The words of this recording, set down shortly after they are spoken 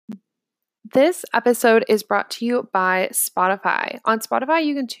This episode is brought to you by Spotify. On Spotify,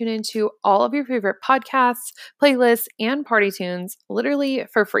 you can tune into all of your favorite podcasts, playlists, and party tunes literally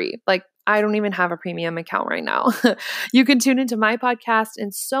for free. Like, I don't even have a premium account right now. You can tune into my podcast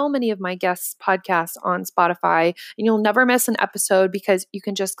and so many of my guests' podcasts on Spotify, and you'll never miss an episode because you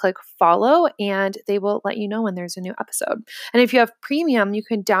can just click follow and they will let you know when there's a new episode. And if you have premium, you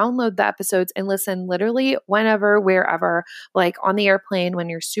can download the episodes and listen literally whenever, wherever, like on the airplane when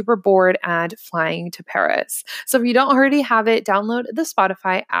you're super bored and flying to Paris. So if you don't already have it, download the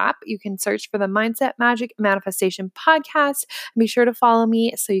Spotify app. You can search for the Mindset, Magic, and Manifestation podcast. And be sure to follow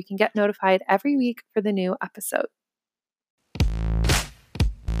me so you can get notified every week for the new episode.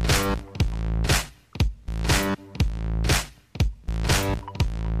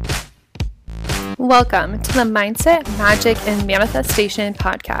 Welcome to the Mindset, Magic, and Manifestation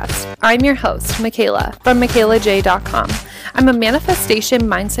podcast. I'm your host, Michaela, from MichaelaJ.com. I'm a manifestation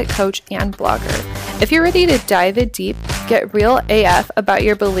mindset coach and blogger. If you're ready to dive in deep, get real AF about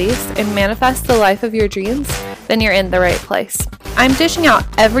your beliefs, and manifest the life of your dreams, then you're in the right place. I'm dishing out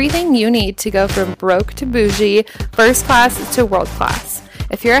everything you need to go from broke to bougie, first class to world class.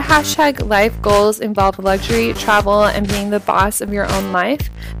 If your hashtag life goals involve luxury, travel, and being the boss of your own life,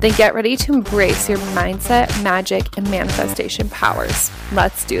 then get ready to embrace your mindset, magic, and manifestation powers.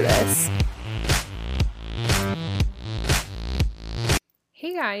 Let's do this.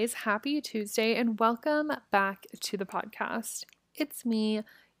 Hey guys, happy Tuesday and welcome back to the podcast. It's me,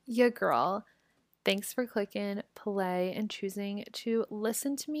 your girl. Thanks for clicking play and choosing to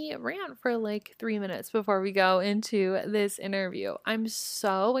listen to me rant for like 3 minutes before we go into this interview. I'm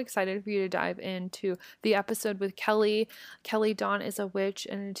so excited for you to dive into the episode with Kelly. Kelly Dawn is a witch,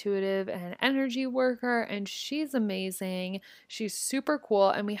 an intuitive, and energy worker, and she's amazing. She's super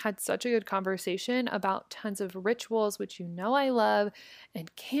cool, and we had such a good conversation about tons of rituals, which you know I love,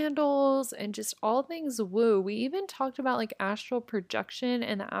 and candles, and just all things woo. We even talked about like astral projection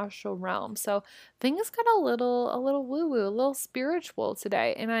and the astral realm. So things got a little woo-woo, a little spiritual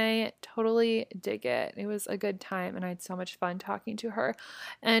today, and I totally dig it. It was a good time, and I had so much fun talking to her.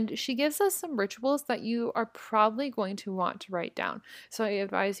 And she gives us some rituals that you are probably going to want to write down. So I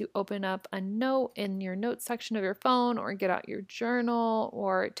advise you open up a note in your notes section of your phone, or get out your journal,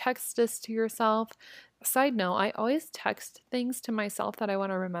 or text this to yourself. Side note, I always text things to myself that I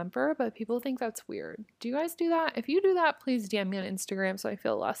want to remember, but people think that's weird. Do you guys do that? If you do that, please DM me on Instagram so I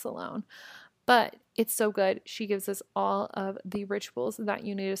feel less alone. But it's so good. She gives us all of the rituals that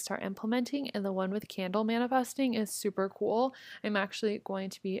you need to start implementing, and the one with candle manifesting is super cool. I'm actually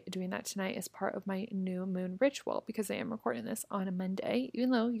going to be doing that tonight as part of my new moon ritual because I am recording this on a Monday, even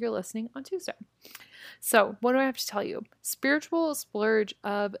though you're listening on Tuesday. So what do I have to tell you? Spiritual splurge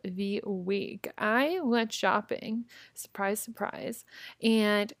of the week. I went shopping, surprise, surprise,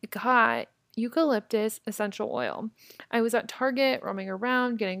 and got eucalyptus essential oil. I was at Target roaming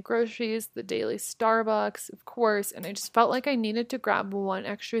around getting groceries, the daily Starbucks, of course, and I just felt like I needed to grab one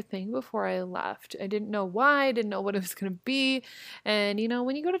extra thing before I left. I didn't know why, I didn't know what it was going to be. And you know,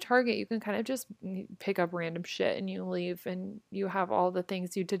 when you go to Target, you can kind of just pick up random shit and you leave and you have all the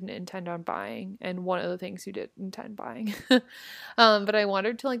things you didn't intend on buying and one of the things you did intend buying. But I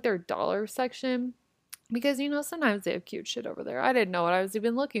wandered to like their dollar section, because, you know, sometimes they have cute shit over there. I didn't know what I was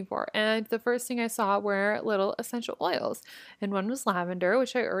even looking for. And the first thing I saw were little essential oils. And one was lavender,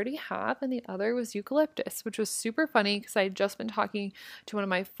 which I already have. And the other was eucalyptus, which was super funny because I had just been talking to one of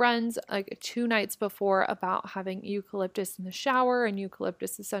my friends like 2 nights before about having eucalyptus in the shower and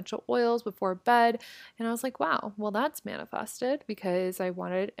eucalyptus essential oils before bed. And I was like, wow, well, that's manifested because I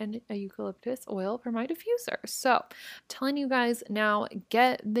wanted a eucalyptus oil for my diffuser. So telling you guys now,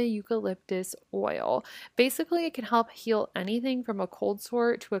 get the eucalyptus oil. Basically, it can help heal anything from a cold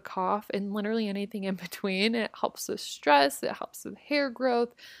sore to a cough and literally anything in between. It helps with stress, it helps with hair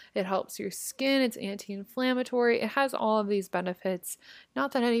growth, it helps your skin, it's anti-inflammatory. It has all of these benefits.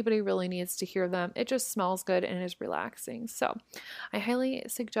 Not that anybody really needs to hear them. It just smells good and is relaxing. So I highly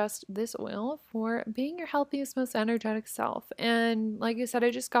suggest this oil for being your healthiest, most energetic self. And like I said, I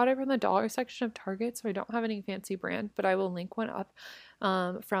just got it from the dollar section of Target, so I don't have any fancy brand, but I will link one up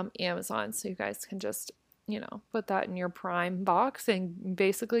from Amazon so you guys can just, you know, put that in your Prime box and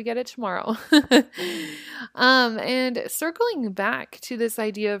basically get it tomorrow. And circling back to this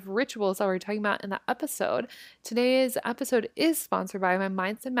idea of rituals that we were talking about in the episode, today's episode is sponsored by my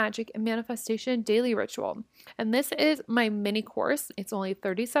Mindset, Magic, and Manifestation Daily Ritual. And this is my mini course. It's only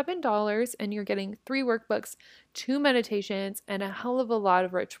 $37 and you're getting 3 workbooks, 2 meditations, and a hell of a lot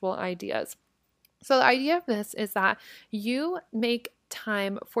of ritual ideas. So the idea of this is that you make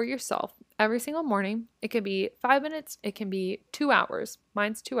time for yourself every single morning. It could be 5 minutes, it can be 2 hours.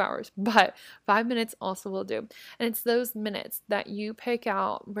 Mine's 2 hours, but 5 minutes also will do. And it's those minutes that you pick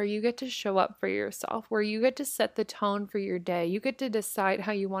out where you get to show up for yourself, where you get to set the tone for your day. You get to decide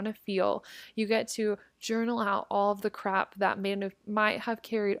how you want to feel. You get to journal out all of the crap that might have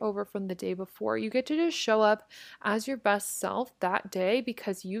carried over from the day before. You get to just show up as your best self that day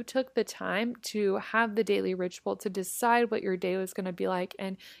because you took the time to have the daily ritual to decide what your day was going to be like.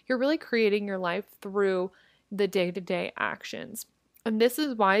 And you're really creating your life through the day-to-day actions. And this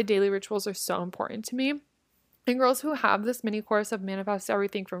is why daily rituals are so important to me. And girls who have this mini course have manifested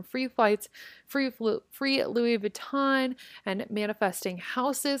everything from free flights, free Louis Vuitton, and manifesting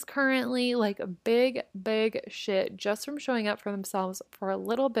houses currently, like big, big shit just from showing up for themselves for a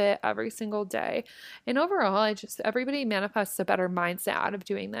little bit every single day. And overall, everybody manifests a better mindset out of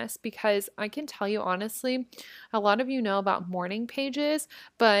doing this because I can tell you honestly, a lot of you know about morning pages,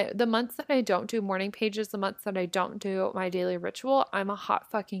 but the months that I don't do morning pages, the months that I don't do my daily ritual, I'm a hot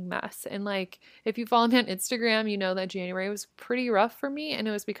fucking mess. And like, if you follow me on Instagram, you know that January was pretty rough for me, and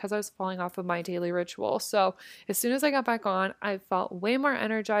it was because I was falling off of my daily ritual. So as soon as I got back on, I felt way more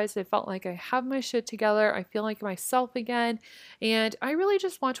energized. I felt like I have my shit together. I feel like myself again. And I really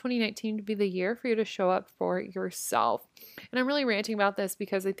just want 2019 to be the year for you to show up for yourself. And I'm really ranting about this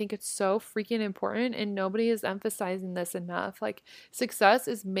because I think it's so freaking important and nobody is emphasizing this enough. Like, success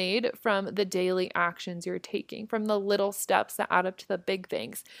is made from the daily actions you're taking, from the little steps that add up to the big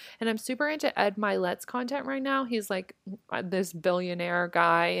things. And I'm super into Ed Milet's content right now. He's like this billionaire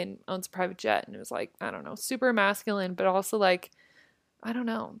guy and owns a private jet, and it was like, I don't know, super masculine, but also like, I don't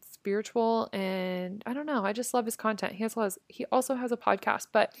know, spiritual, and I don't know. I just love his content. He also has a podcast,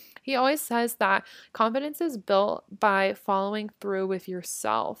 but he always says that confidence is built by following through with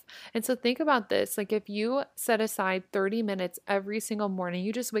yourself. And so think about this. Like, if you set aside 30 minutes every single morning,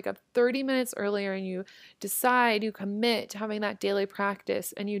 you just wake up 30 minutes earlier and you commit to having that daily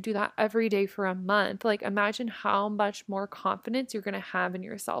practice, and you do that every day for a month. Like, imagine how much more confidence you're going to have in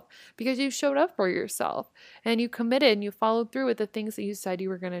yourself because you showed up for yourself and you committed and you followed through with the things that you said you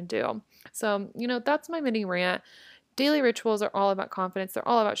were going to do. So, that's my mini rant. Daily rituals are all about confidence. They're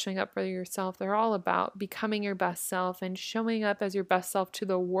all about showing up for yourself. They're all about becoming your best self and showing up as your best self to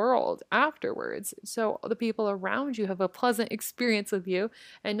the world afterwards. So the people around you have a pleasant experience with you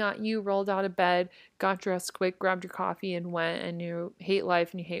and not you rolled out of bed, got dressed quick, grabbed your coffee and went, and you hate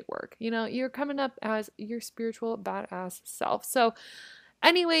life and you hate work. You're coming up as your spiritual badass self. So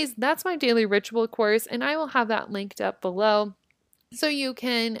anyways, that's my daily ritual course, and I will have that linked up below so you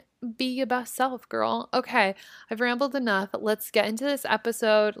can be your best self, girl. Okay, I've rambled enough. Let's get into this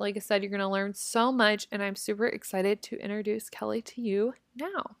episode. Like I said, you're going to learn so much, and I'm super excited to introduce Kelly to you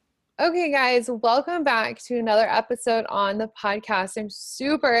now. Okay, guys, welcome back to another episode on the podcast. I'm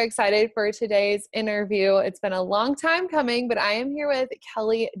super excited for today's interview. It's been a long time coming, but I am here with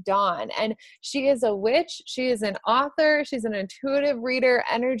Kelly Dawn, and she is a witch. She is an author. She's an intuitive reader,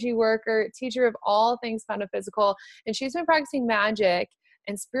 energy worker, teacher of all things metaphysical, and she's been practicing magic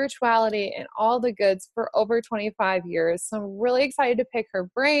and spirituality and all the goods for over 25 years. So I'm really excited to pick her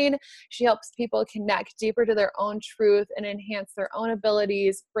brain. She helps people connect deeper to their own truth and enhance their own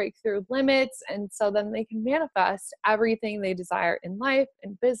abilities, break through limits, and so then they can manifest everything they desire in life,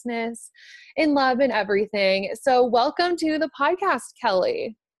 in business, in love, and everything. So welcome to the podcast,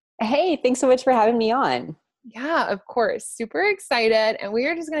 Kelly. Hey, thanks so much for having me on. Yeah, of course. Super excited. And we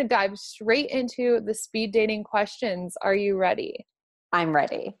are just going to dive straight into the speed dating questions. Are you ready? I'm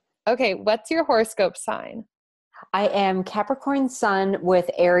ready. Okay, what's your horoscope sign? I am Capricorn Sun with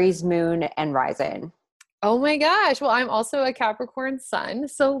Aries Moon and Rising. Oh my gosh. Well, I'm also a Capricorn Sun,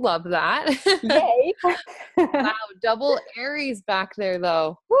 so love that. Yay. Wow, double Aries back there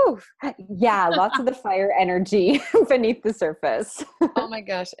though. Woo. Yeah, lots of the fire energy beneath the surface. Oh my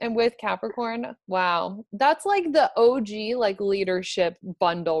gosh. And with Capricorn, wow. That's like the OG like leadership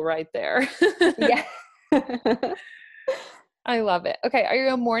bundle right there. Yeah. I love it. Okay, are you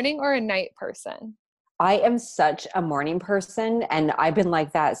a morning or a night person? I am such a morning person, and I've been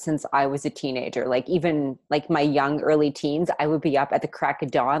like that since I was a teenager. Like, even like my young early teens, I would be up at the crack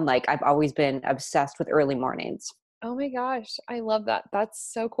of dawn. Like, I've always been obsessed with early mornings. Oh my gosh, I love that. That's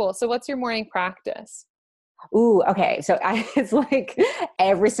so cool. So what's your morning practice? Ooh, okay. So it's like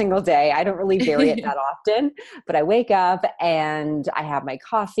every single day. I don't really vary it that often, but I wake up and I have my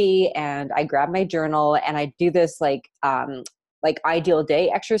coffee and I grab my journal and I do this like ideal day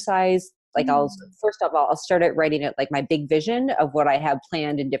exercise Like Mm. first of all, I'll start out writing it like my big vision of what I have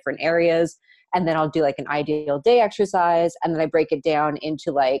planned in different areas. And then I'll do like an ideal day exercise. And then I break it down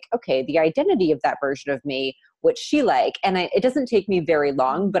into like, okay, the identity of that version of me, what she like. And it doesn't take me very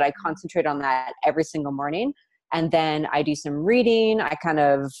long, but I concentrate on that every single morning. And then I do some reading. I kind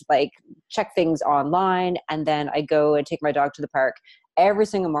of like check things online. And then I go and take my dog to the park every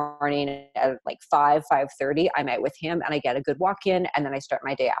single morning at like 5:30. I'm out with him and I get a good walk in. And then I start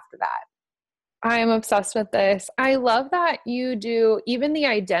my day after that. I am obsessed with this. I love that you do even the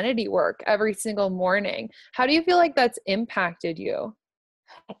identity work every single morning. How do you feel like that's impacted you?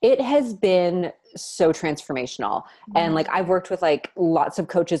 It has been so transformational. And like I've worked with like lots of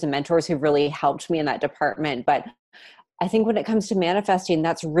coaches and mentors who've really helped me in that department. But I think when it comes to manifesting,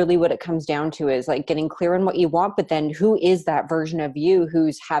 that's really what it comes down to is like getting clear on what you want, but then who is that version of you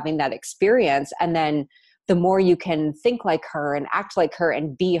who's having that experience? And then the more you can think like her and act like her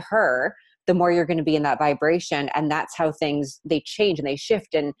and be her, the more you're going to be in that vibration. And that's how things, they change and they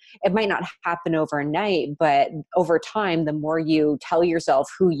shift. And it might not happen overnight, but over time, the more you tell yourself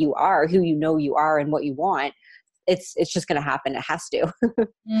who you are, who you know you are and what you want, it's just going to happen. It has to.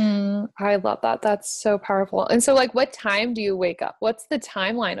 I love that. That's so powerful. And so, like, what time do you wake up? What's the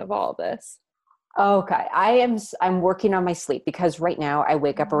timeline of all this? Okay. I'm working on my sleep because right now I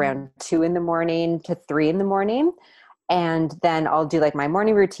wake up around 2 in the morning to 3 in the morning. And then I'll do like my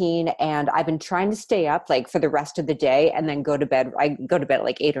morning routine. And I've been trying to stay up like for the rest of the day and then go to bed. I go to bed at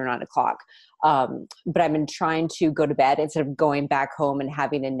like 8 or 9 o'clock. But I've been trying to go to bed instead of going back home and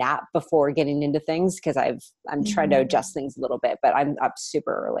having a nap before getting into things because I'm trying to adjust things a little bit, but I'm up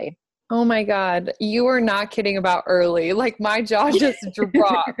super early. Oh my God, you are not kidding about early. Like my jaw just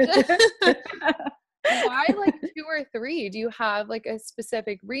dropped. Why like 2 or 3? Do you have like a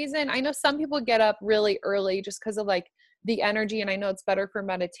specific reason? I know some people get up really early just because of like the energy, and I know it's better for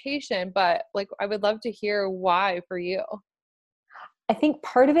meditation, but like I would love to hear why for you. I think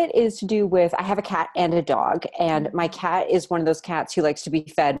part of it is to do with I have a cat and a dog, and my cat is one of those cats who likes to be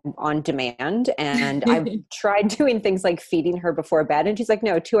fed on demand. And I've tried doing things like feeding her before bed, and she's like,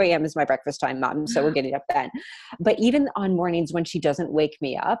 "No, 2 a.m. is my breakfast time, mom. So we're getting up then." But even on mornings when she doesn't wake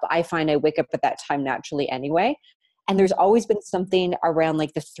me up, I find I wake up at that time naturally anyway. And there's always been something around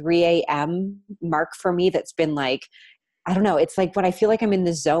like the 3 a.m. mark for me that's been like, I don't know. It's like when I feel like I'm in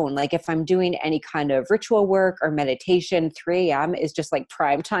the zone, like if I'm doing any kind of ritual work or meditation, 3 a.m. is just like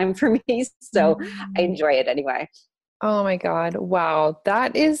prime time for me. So I Mm. enjoy it anyway. Oh my God. Wow.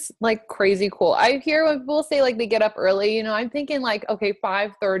 That is like crazy cool. I hear when people say like they get up early, I'm thinking like, okay,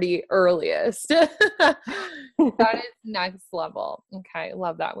 5:30 earliest. That is next level. Okay.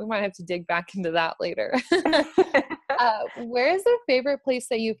 Love that. We might have to dig back into that later. Where is the favorite place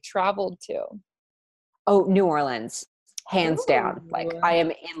that you've traveled to? Oh, New Orleans, hands down. Like Ooh. I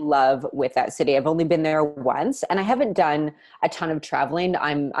am in love with that city. I've only been there once and I haven't done a ton of traveling.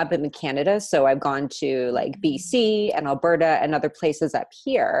 I've been in Canada, so I've gone to like BC and Alberta and other places up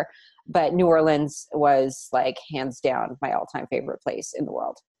here. But New Orleans was like hands down my all-time favorite place in the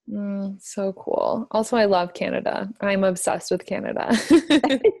world. So cool. Also, I love Canada. I'm obsessed with Canada.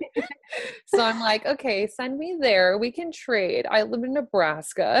 So I'm like, okay, send me there. We can trade. I live in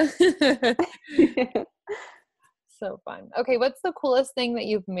Nebraska. So fun. Okay, what's the coolest thing that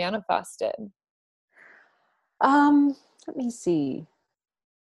you've manifested? Let me see.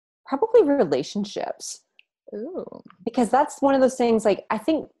 Probably relationships, Ooh. because that's one of those things like I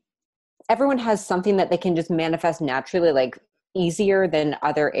think everyone has something that they can just manifest naturally, like easier than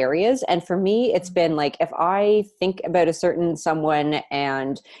other areas. And for me, it's been like if I think about a certain someone,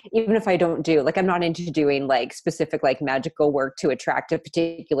 and even if I don't do like I'm not into doing like specific like magical work to attract a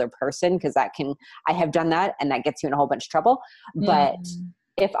particular person, because I have done that and that gets you in a whole bunch of trouble. But Mm.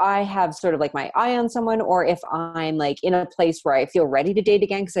 if I have sort of like my eye on someone, or if I'm like in a place where I feel ready to date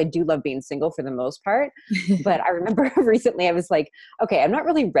again, because I do love being single for the most part. But I remember recently I was like, okay, I'm not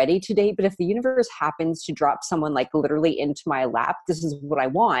really ready to date, but if the universe happens to drop someone like literally into my lap, this is what I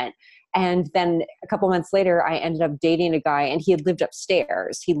want. And then a couple months later, I ended up dating a guy and he had lived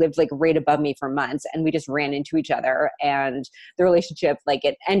upstairs. He lived like right above me for months and we just ran into each other. And the relationship, like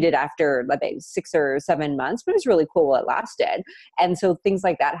it ended after like 6 or 7 months, but it was really cool while it lasted. And so things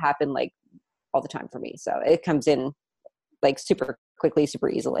like that happen like all the time for me. So it comes in like super quickly, super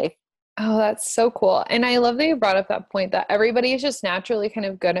easily. Oh, that's so cool. And I love that you brought up that point that everybody is just naturally kind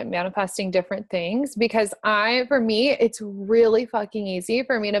of good at manifesting different things because for me, it's really fucking easy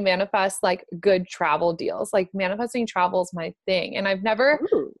for me to manifest like good travel deals. Like manifesting travel is my thing. And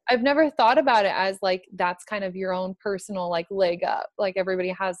Ooh. I've never thought about it as like, that's kind of your own personal like leg up. Like everybody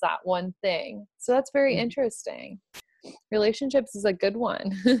has that one thing. So that's very interesting. Relationships is a good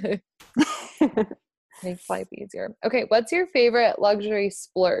one. Makes life easier. Okay, what's your favorite luxury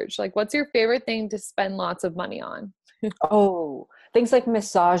splurge? Like, what's your favorite thing to spend lots of money on? Oh, things like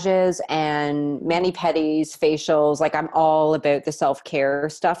massages and mani-pedis, facials. Like I'm all about the self-care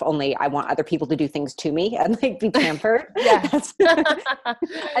stuff, only I want other people to do things to me and like be pampered. Yes.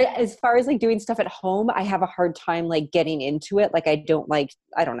 As far as like doing stuff at home, I have a hard time like getting into it. Like I don't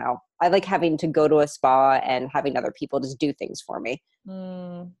know. I like having to go to a spa and having other people just do things for me.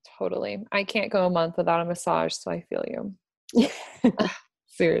 Totally. I can't go a month without a massage, so I feel you.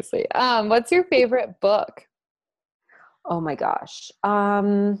 Seriously. What's your favorite book? Oh my gosh.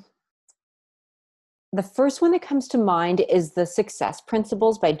 The first one that comes to mind is The Success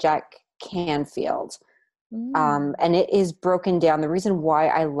Principles by Jack Canfield. Mm. And it is broken down. The reason why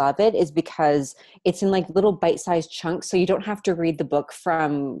I love it is because it's in like little bite-sized chunks. So you don't have to read the book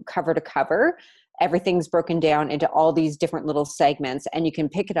from cover to cover. Everything's broken down into all these different little segments, and you can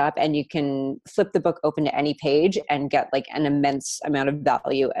pick it up and you can flip the book open to any page and get like an immense amount of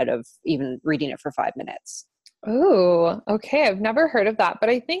value out of even reading it for 5 minutes. Oh, okay. I've never heard of that, but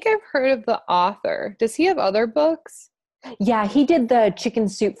I think I've heard of the author. Does he have other books? Yeah, he did the Chicken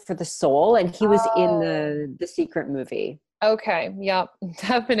Soup for the Soul, and he was in Oh, the Secret movie. okay. Yep.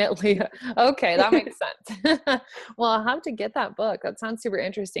 Definitely. Okay. That makes sense. Well, I'll have to get that book. That sounds super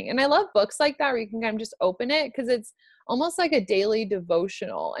interesting. And I love books like that where you can kind of just open it because it's almost like a daily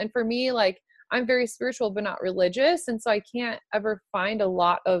devotional. And for me, like, I'm very spiritual, but not religious. And so I can't ever find a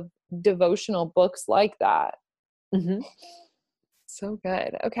lot of devotional books like that. Mhm. So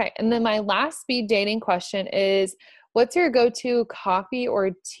good. Okay. And then my last speed dating question is what's your go-to coffee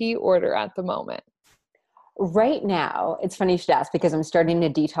or tea order at the moment? Right now, it's funny you should ask because I'm starting a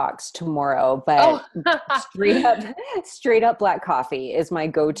detox tomorrow, but Oh, straight up, straight up black coffee is my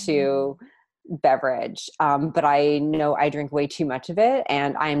go-to beverage. But I know I drink way too much of it,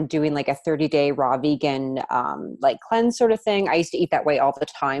 and I'm doing like a 30-day raw vegan like cleanse sort of thing. I used to eat that way all the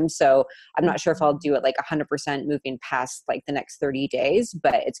time, so I'm not sure if I'll do it like 100% moving past like the next 30 days,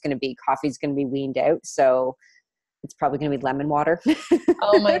 but it's going to be coffee's going to be weaned out, so it's probably going to be lemon water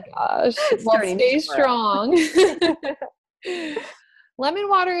oh my gosh. Well, starting stay tomorrow. strong. Lemon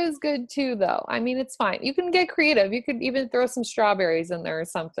water is good too, though. I mean, it's fine. You can get creative. You could even throw some strawberries in there or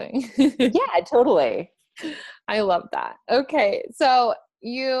something. Yeah, totally. I love that. Okay. So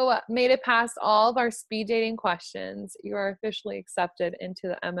you made it past all of our speed dating questions. You are officially accepted into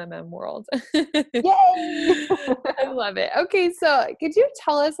the MMM world. Yay! I love it. Okay. So could you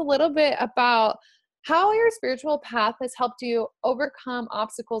tell us a little bit about how your spiritual path has helped you overcome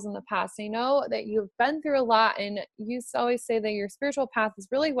obstacles in the past? I know that you've been through a lot and always say that your spiritual path is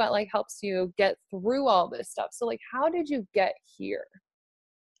really what like helps you get through all this stuff. So like how did you get here?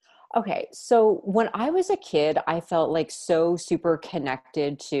 Okay, so when I was a kid, I felt like so super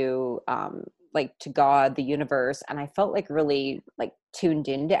connected to like to God, the universe, and I felt like really like tuned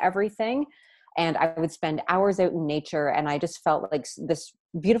into everything. And I would spend hours out in nature, and I just felt like this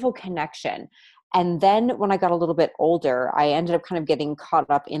beautiful connection. And then when I got a little bit older, I ended up kind of getting caught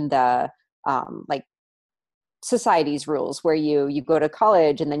up in the like society's rules where you go to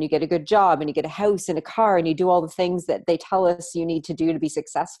college and then you get a good job and you get a house and a car and you do all the things that they tell us you need to do to be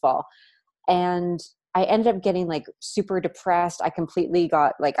successful. And I ended up getting like super depressed. I completely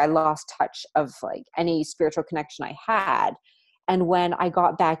got like I lost touch of like any spiritual connection I had. And when I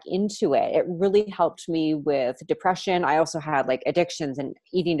got back into it, it really helped me with depression. I also had like addictions and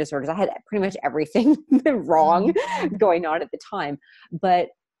eating disorders. I had pretty much everything wrong Mhm. going on at the time. But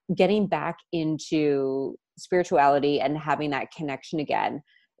getting back into spirituality and having that connection again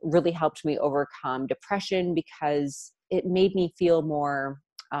really helped me overcome depression because it made me feel more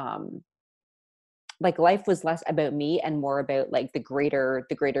like life was less about me and more about like the greater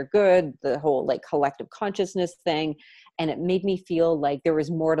good, the whole like collective consciousness thing. And it made me feel like there was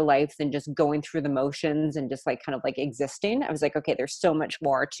more to life than just going through the motions and just like kind of like existing. I was like, okay, there's so much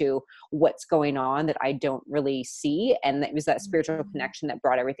more to what's going on that I don't really see. And it was that spiritual connection that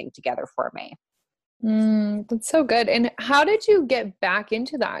brought everything together for me. That's so good. And how did you get back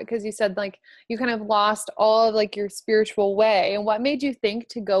into that? Because you said like you kind of lost all of like your spiritual way. And what made you think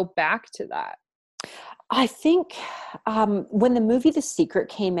to go back to that? I think when the movie The Secret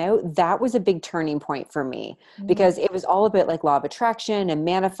came out, that was a big turning point for me Mm, because it was all about like law of attraction and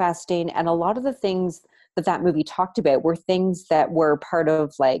manifesting. And a lot of the things that that movie talked about were things that were part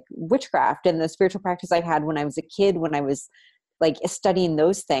of like witchcraft and the spiritual practice I had when I was a kid, when I was like studying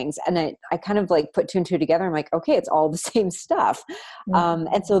those things. And I kind of like put two and two together. I'm like, okay, it's all the same stuff. And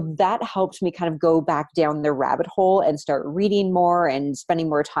mhm. so that helped me kind of go back down the rabbit hole and start reading more and spending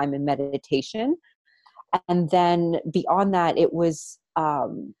more time in meditation. And then beyond that, it was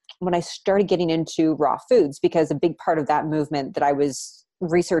when I started getting into raw foods, because a big part of that movement that I was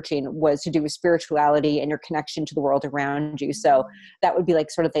researching was to do with spirituality and your connection to the world around you. So that would be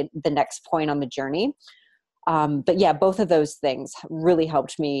like sort of the next point on the journey. But yeah, both of those things really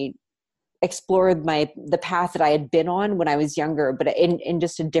helped me explore the path that I had been on when I was younger, but in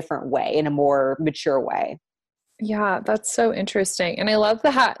just a different way, in a more mature way. Yeah, that's so interesting. And I love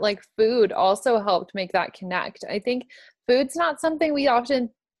that like food also helped make that connect. I think food's not something we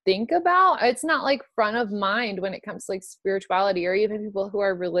often think about. It's not like front of mind when it comes to like spirituality or even people who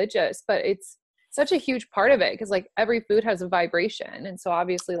are religious, but it's such a huge part of it because like every food has a vibration. And so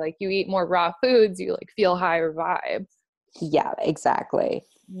obviously like you eat more raw foods, you like feel higher vibe. Yeah, exactly.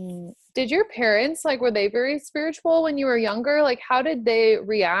 Did your parents like were they very spiritual when you were younger? Like how did they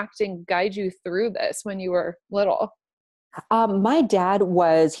react and guide you through this when you were little? My dad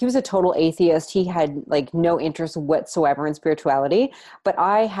he was a total atheist. He had like no interest whatsoever in spirituality, but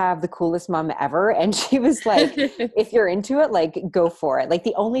I have the coolest mom ever. And she was like, if you're into it, like go for it. Like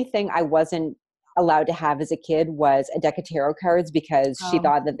the only thing I wasn't allowed to have as a kid was a deck of tarot cards because she Oh.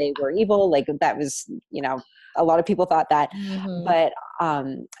 thought that they were evil. Like that was, a lot of people thought that. Mhm. But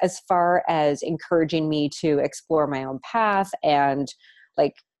as far as encouraging me to explore my own path and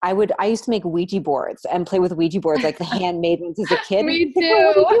like I used to make Ouija boards and play with Ouija boards, like the handmade ones as a kid. And Me she's like,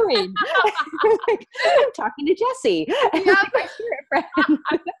 well, what are you too. doing? Like, I'm talking to Jesse, Yep. like my spirit friend.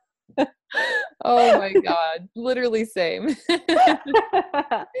 Oh my God. Literally same.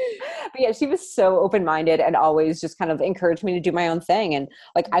 But yeah, she was so open-minded and always just kind of encouraged me to do my own thing. And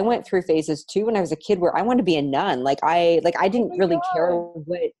like I went through phases too when I was a kid where I wanted to be a nun. Like I Oh didn't my really care God.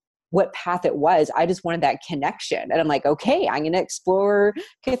 what path it was. I just wanted that connection. And I'm like, okay, I'm going to explore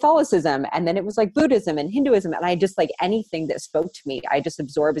Catholicism. And then it was like Buddhism and Hinduism. And I just like anything that spoke to me, I just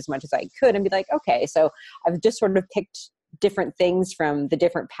absorbed as much as I could and be like, okay, so I've just sort of picked different things from the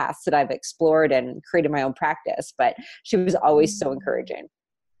different paths that I've explored and created my own practice. But she was always so encouraging.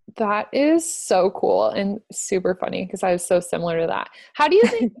 That is so cool and super funny because I was so similar to that. How do you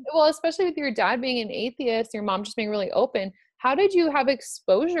think, well, especially with your dad being an atheist, your mom just being really open, how did you have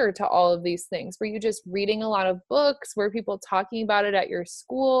exposure to all of these things? Were you just reading a lot of books? Were people talking about it at your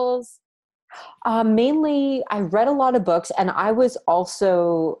schools? Mainly, I read a lot of books, and I was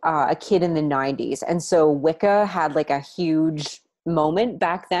also a kid in the 90s. And so Wicca had like a huge moment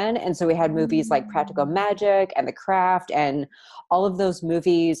back then. And so we had movies like Practical Mm. Magic and The Craft, and all of those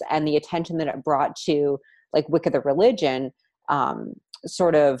movies and the attention that it brought to like Wicca, the religion,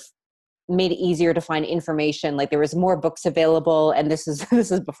 sort of made it easier to find information. Like there was more books available, and this is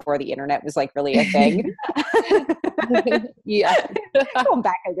before the internet was like really a thing. Yeah. Going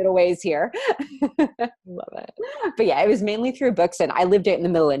back a little ways here. Love it. But yeah, it was mainly through books, and I lived out in the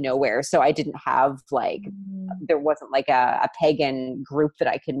middle of nowhere, so I didn't have like Mm. there wasn't like a pagan group that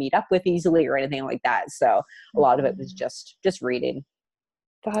I could meet up with easily or anything like that. So a lot of it was just reading.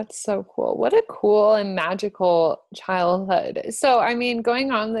 That's so cool. What a cool and magical childhood. So, I mean,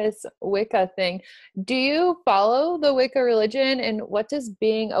 going on this Wicca thing, do you follow the Wicca religion and what does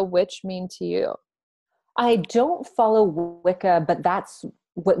being a witch mean to you? I don't follow Wicca, but that's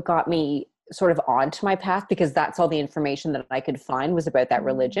what got me sort of onto my path, because that's all the information that I could find was about that Mm.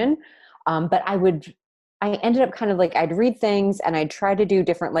 religion. But I ended up kind of like, I'd read things and I'd try to do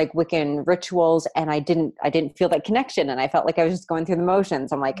different like Wiccan rituals, and I didn't feel that connection. And I felt like I was just going through the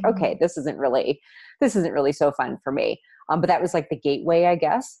motions. I'm like, okay, Mm. this isn't really so fun for me. But that was like the gateway, I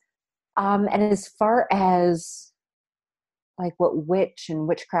guess. And as far as like what witch and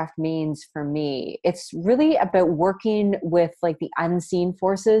witchcraft means for me, it's really about working with like the unseen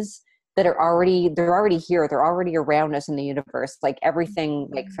forces that they're already here, they're already around us in the universe, like everything,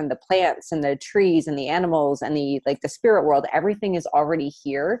 like from the plants and the trees and the animals and the like the spirit world, everything is already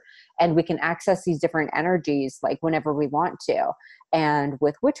here, and we can access these different energies like whenever we want to. And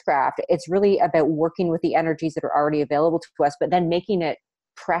with witchcraft, it's really about working with the energies that are already available to us, but then making it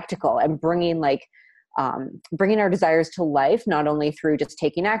practical and bringing our desires to life, not only through just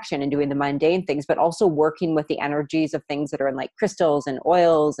taking action and doing the mundane things, but also working with the energies of things that are in like crystals and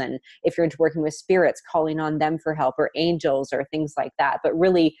oils. And if you're into working with spirits, calling on them for help, or angels or things like that, but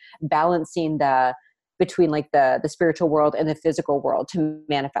really balancing between like the spiritual world and the physical world to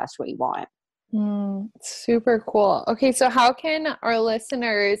manifest what you want. Super cool. Okay, so how can our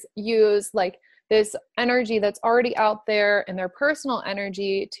listeners use like this energy that's already out there and their personal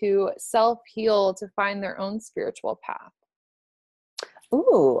energy to self-heal to find their own spiritual path?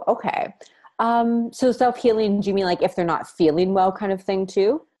 Ooh, okay. So self-healing, do you mean like if they're not feeling well kind of thing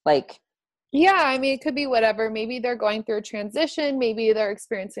too? Like, Yeah, I mean, it could be whatever. Maybe they're going through a transition. Maybe they're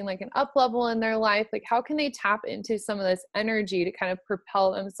experiencing like an up level in their life. Like, how can they tap into some of this energy to kind of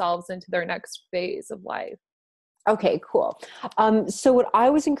propel themselves into their next phase of life? Okay, cool. So what I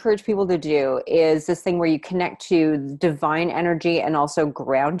always encourage people to do is this thing where you connect to divine energy and also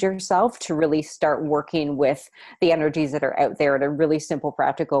ground yourself to really start working with the energies that are out there in a really simple,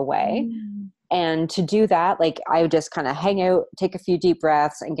 practical way. Mm. And to do that, like I would just kind of hang out, take a few deep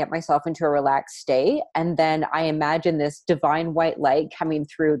breaths and get myself into a relaxed state. And then I imagine this divine white light coming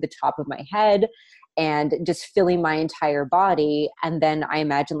through the top of my head and just filling my entire body. And then I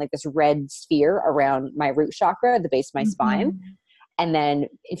imagine like this red sphere around my root chakra, the base of my spine. Mhm. And then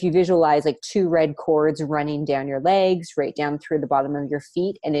if you visualize like two red cords running down your legs, right down through the bottom of your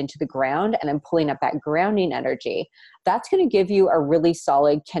feet and into the ground, and then pulling up that grounding energy, that's going to give you a really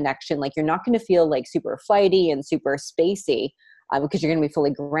solid connection. Like you're not going to feel like super flighty and super spacey because you're going to be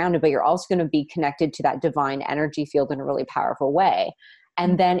fully grounded, but you're also going to be connected to that divine energy field in a really powerful way.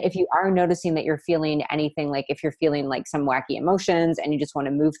 And then if you are noticing that you're feeling anything, like if you're feeling like some wacky emotions and you just want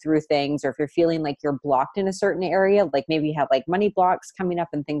to move through things, or if you're feeling like you're blocked in a certain area, like maybe you have like money blocks coming up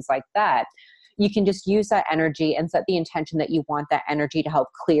and things like that, you can just use that energy and set the intention that you want that energy to help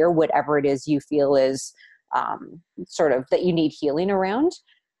clear whatever it is you feel is sort of that you need healing around.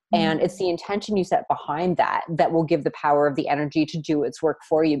 And it's the intention you set behind that that will give the power of the energy to do its work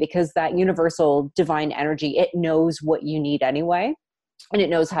for you, because that universal divine energy, it knows what you need anyway, and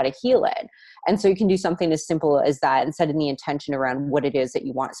it knows how to heal it. And so you can do something as simple as that and setting the intention around what it is that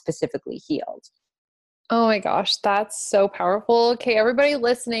you want specifically healed. Oh my gosh, that's so powerful. Okay, everybody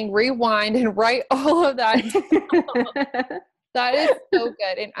listening, rewind and write all of that. That is so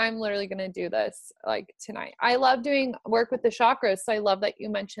good. And I'm literally going to do this like tonight. I love doing work with the chakras. So I love that you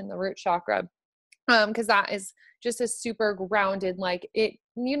mentioned the root chakra. Because that is just a super grounded, like it,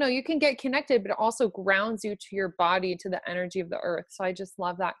 you can get connected, but it also grounds you to your body, to the energy of the earth. So I just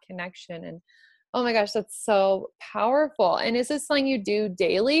love that connection. And oh my gosh, that's so powerful. And is this something you do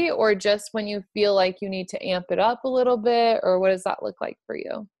daily or just when you feel like you need to amp it up a little bit? Or what does that look like for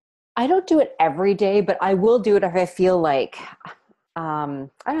you? I don't do it every day, but I will do it if I feel like, I don't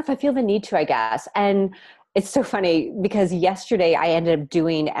know, if I feel the need to, I guess. And it's so funny because yesterday I ended up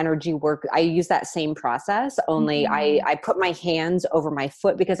doing energy work. I use that same process, only Mhm. I put my hands over my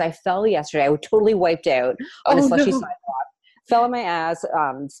foot because I fell yesterday. I was totally wiped out on a Oh slushy no. sidewalk, fell on my ass,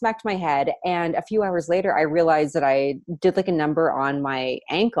 smacked my head. And a few hours later, I realized that I did like a number on my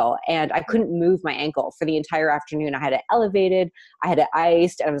ankle and I couldn't move my ankle for the entire afternoon. I had it elevated, I had it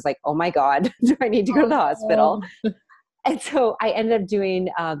iced, and I was like, oh my God, do I need to go to the hospital? Oh And so I ended up doing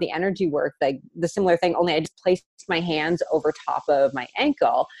the energy work, like the similar thing, only I just placed my hands over top of my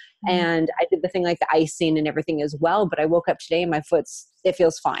ankle. no. And I did the thing like the icing and everything as well. But I woke up today and my it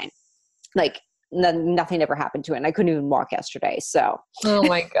feels fine. Like nothing ever happened to it. And I couldn't even walk yesterday. So Oh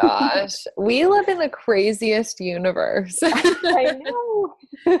my gosh. We live in the craziest universe. I know.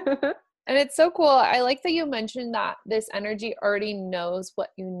 And it's so cool. I like that you mentioned that this energy already knows what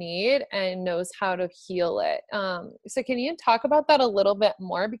you need and knows how to heal it. So can you talk about that a little bit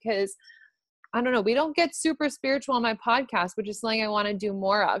more? Because I don't know, we don't get super spiritual on my podcast, which is something I want to do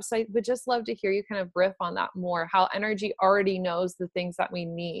more of. So I would just love to hear you kind of riff on that more, how energy already knows the things that we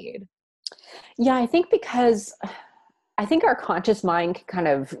need. Yeah, I think because I think our conscious mind can kind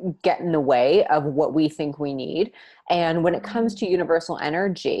of get in the way of what we think we need. And when it comes to universal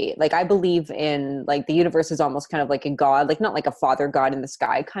energy, like I believe in like the universe is almost kind of like a God, like not like a father God in the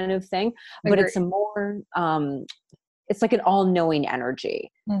sky kind of thing, but it's a Agree. more, it's like an all knowing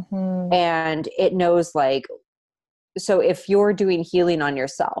energy. Mm-hmm. And it knows like, so if you're doing healing on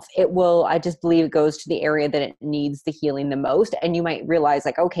yourself, it will, I just believe it goes to the area that it needs the healing the most. And you might realize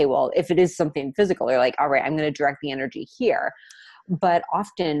like, okay, well, if it is something physical, you're like, all right, I'm going to direct the energy here. But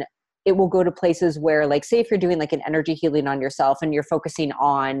often it will go to places where, like, say if you're doing like an energy healing on yourself and you're focusing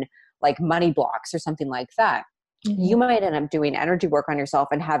on like money blocks or something like that, Mm-hmm. you might end up doing energy work on yourself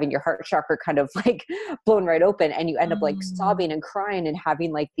and having your heart chakra kind of like blown right open, and you end up like sobbing and crying and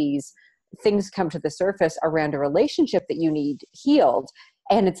having like these things come to the surface around a relationship that you need healed.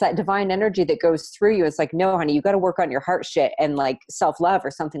 And it's that divine energy that goes through you. It's like, no, honey, you got to work on your heart shit and like self-love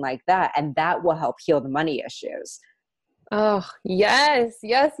or something like that, and that will help heal the money issues. Oh, yes,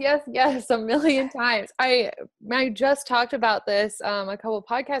 yes, yes, yes, a million times. I just talked about this a couple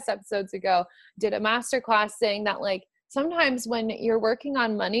podcast episodes ago. Did a masterclass saying that like sometimes when you're working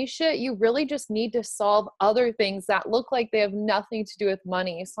on money shit, you really just need to solve other things that look like they have nothing to do with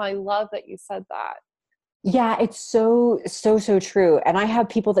money. So I love that you said that. Yeah, it's so true. And I have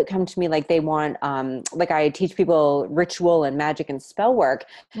people that come to me like they want like I teach people ritual and magic and spell work,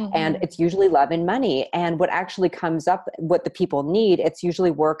 and Mm-hmm. it's usually love and money. And what actually comes up, what the people need, it's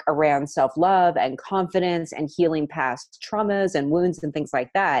usually work around self-love and confidence and healing past traumas and wounds and things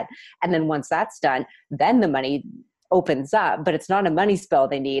like that. And then once that's done, then the money opens up, but it's not a money spell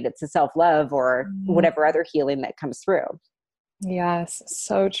they need, it's a self-love or whatever other healing that comes through. Yes,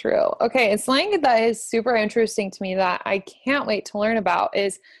 so true. Okay, and something that is super interesting to me that I can't wait to learn about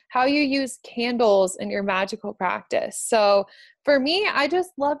is how you use candles in your magical practice. So, for me, I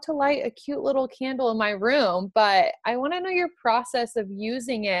just love to light a cute little candle in my room, but I want to know your process of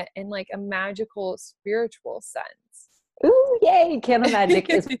using it in like a magical, spiritual sense. Ooh, yay! Candle magic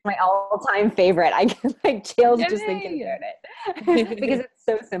is my all-time favorite. I get like chills just thinking Yay! about it because it's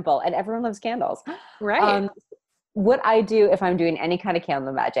so simple and everyone loves candles. Right. Um, what I do if I'm doing any kind of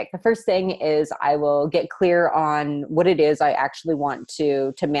candle magic, the first thing is I will get clear on what it is I actually want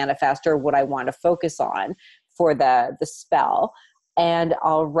to manifest or what I want to focus on for the spell. And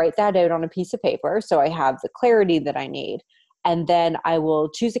I'll write that out on a piece of paper so I have the clarity that I need. And then I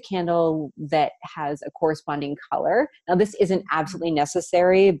will choose a candle that has a corresponding color. Now, this isn't absolutely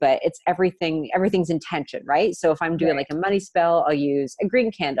necessary, but it's everything's intention, right? So if I'm doing like Right. a money spell, I'll use a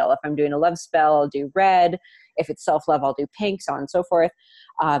green candle. If I'm doing a love spell, I'll do red. If it's self-love, I'll do pink, so on and so forth.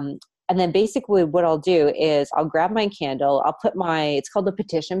 And then basically what I'll do is I'll grab my candle, I'll put it's called the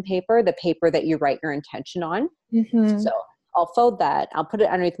petition paper, the paper that you write your intention on. Mm-hmm. So I'll fold that, I'll put it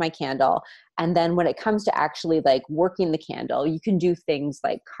underneath my candle. And then when it comes to actually like working the candle, you can do things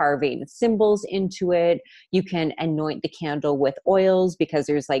like carving symbols into it. You can anoint the candle with oils because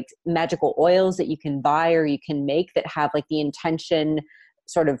there's like magical oils that you can buy or you can make that have like the intention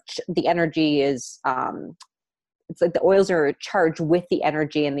sort of the energy is it's like the oils are charged with the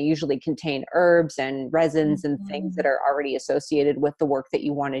energy and they usually contain herbs and resins and things that Mhm. are already associated with the work that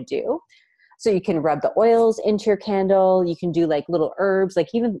you want to do. So you can rub the oils into your candle. You can do like little herbs, like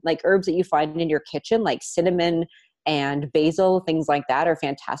even like herbs that you find in your kitchen, like cinnamon and basil, things like that are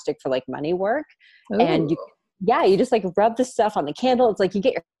fantastic for like money work. And Ooh. yeah, you just like rub the stuff on the candle. It's like you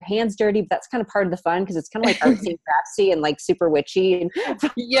get your hands dirty, but that's kind of part of the fun because it's kind of like artsy and craftsy and like super witchy.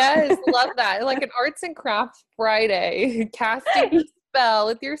 Yes, love that. Like an arts and crafts Friday, casting a spell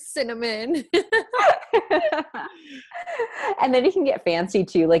with your cinnamon. And then you can get fancy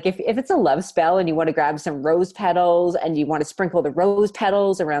too. Like if it's a love spell and you want to grab some rose petals and you want to sprinkle the rose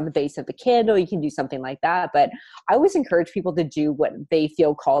petals around the base of the candle, you can do something like that. But I always encourage people to do what they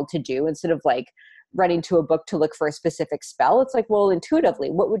feel called to do instead of like running to a book to look for a specific spell. It's like, well,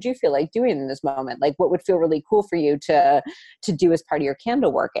 intuitively, what would you feel like doing in this moment? Like what would feel really cool for you to do as part of your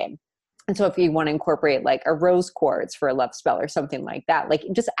candle working? And so if you want to incorporate like a rose quartz for a love spell or something like that, like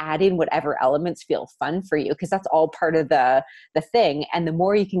just adding whatever elements feel fun for you, because that's all part of the thing. And the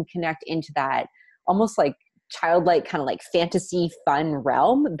more you can connect into that almost like childlike kind of like fantasy fun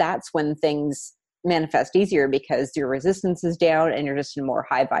realm, that's when things manifest easier because your resistance is down and you're just in a more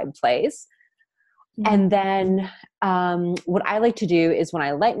high vibe place. Mm. And then what I like to do is when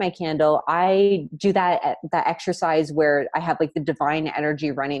I light my candle, I do that exercise where I have like the divine energy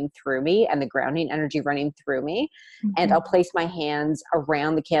running through me and the grounding energy running through me. And I'll Mhm. place my hands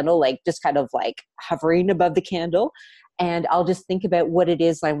around the candle, like just kind of like hovering above the candle. And I'll just think about what it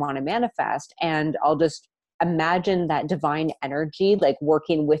is I want to manifest. And I'll just imagine that divine energy like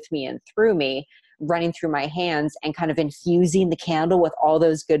working with me and through me, running through my hands and kind of infusing the candle with all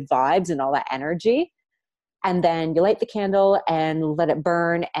those good vibes and all that energy. And then you light the candle and let it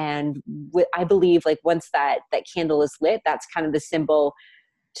burn. And I believe like once that candle is lit, that's kind of the symbol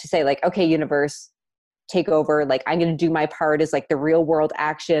to say like, okay, universe, take over. Like I'm going to do my part as like the real world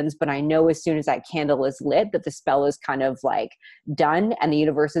actions, but I know as soon as that candle is lit that the spell is kind of like done and the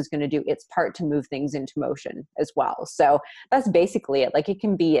universe is going to do its part to move things into motion as well. So that's basically it. Like it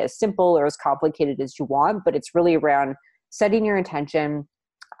can be as simple or as complicated as you want, but it's really around setting your intention,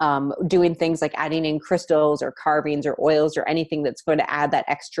 doing things like adding in crystals or carvings or oils or anything that's going to add that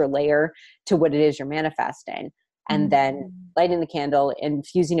extra layer to what it is you're manifesting. And then Mhm. lighting the candle,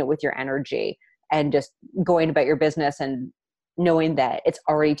 infusing it with your energy, and just going about your business and knowing that it's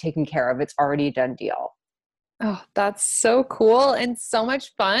already taken care of. It's already a done deal. Oh, that's so cool and so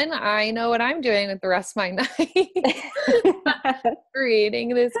much fun. I know what I'm doing with the rest of my night.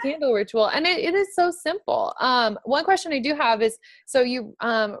 Creating this candle ritual and it is so simple. One question I do have is so you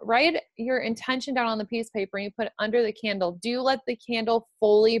write your intention down on the piece of paper and you put it under the candle. Do you let the candle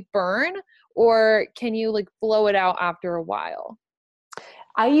fully burn or can you like blow it out after a while?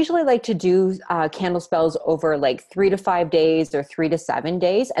 I usually like to do candle spells over like 3 to 5 days or 3 to 7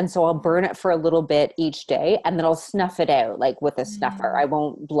 days. And so I'll burn it for a little bit each day and then I'll snuff it out like with a snuffer. Mm, I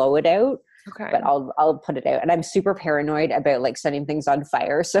won't blow it out, but okay. I'll put it out. And I'm super paranoid about like setting things on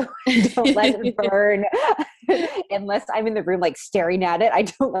fire. So I don't let it burn unless I'm in the room like staring at it. I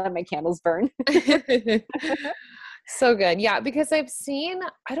don't let my candles burn. So good. Yeah, because I've seen,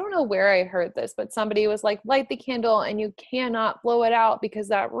 I don't know where I heard this, but somebody was like, light the candle and you cannot blow it out because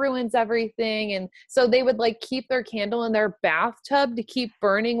that ruins everything. And so they would like keep their candle in their bathtub to keep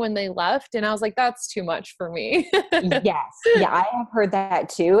burning when they left. And I was like, that's too much for me. Yes. Yeah, I have heard that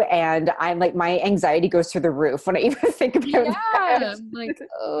too. And I'm like, my anxiety goes through the roof when I even think about Yeah. that. I'm like,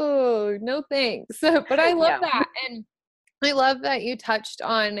 oh, no thanks. But I love Yeah. that. And I love that you touched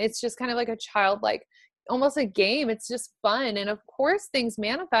on it's just kind of like a childlike, almost a game. It's just fun. And of course, things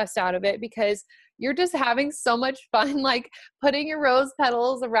manifest out of it because you're just having so much fun, like putting your rose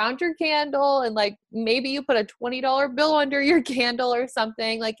petals around your candle and like maybe you put a $20 bill under your candle or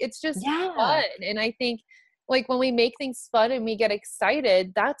something. Like it's just Yeah. fun. And I think like when we make things fun and we get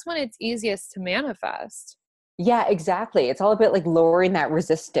excited, that's when it's easiest to manifest. Yeah, exactly. It's all about like lowering that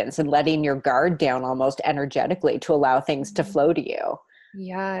resistance and letting your guard down almost energetically to allow things to flow to you.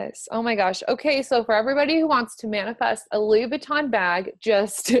 Yes. Oh my gosh. Okay. So for everybody who wants to manifest a Louis Vuitton bag,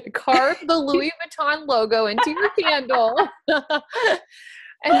 just carve the Louis Vuitton logo into your candle and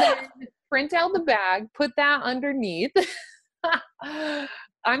then print out the bag, put that underneath.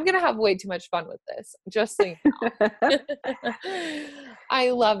 I'm going to have way too much fun with this, just so you know.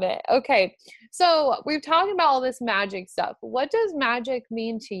 I love it. Okay. So we've talked about all this magic stuff. What does magic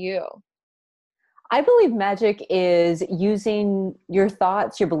mean to you? I believe magic is using your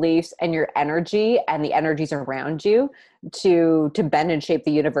thoughts, your beliefs, and your energy and the energies around you to bend and shape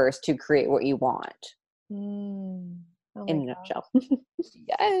the universe to create what you want Mm. Oh in my a God. nutshell.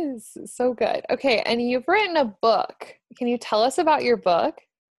 Yes, so good. Okay, and you've written a book. Can you tell us about your book?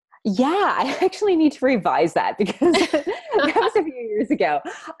 Yeah, I actually need to revise that because that was a few years ago.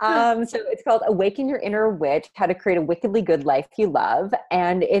 So it's called Awaken Your Inner Witch, How to Create a Wickedly Good Life You Love.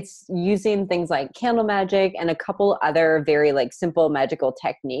 And it's using things like candle magic and a couple other very like simple magical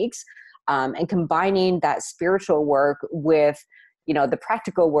techniques, and combining that spiritual work with, you know, the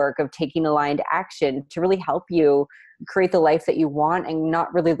practical work of taking aligned action to really help you create the life that you want and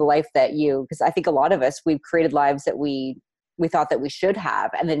not really the life that you, because I think a lot of us, we've created lives that we thought that we should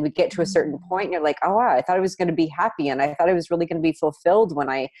have. And then we get to a certain point and you're like, oh, wow, I thought I was going to be happy. And I thought I was really going to be fulfilled when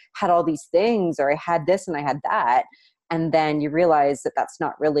I had all these things, or I had this and I had that. And then you realize that that's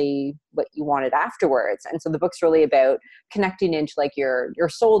not really what you wanted afterwards. And so the book's really about connecting into like your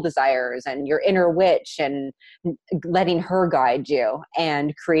soul desires and your inner witch and letting her guide you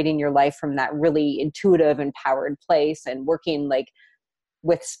and creating your life from that really intuitive, empowered place, and working like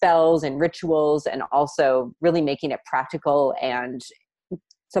with spells and rituals, and also really making it practical and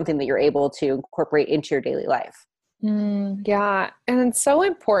something that you're able to incorporate into your daily life. Yeah. And it's so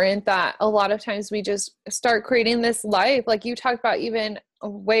important that a lot of times we just start creating this life. Like you talked about even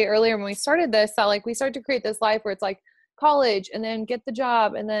way earlier when we started this, that like we start to create this life where it's like college and then get the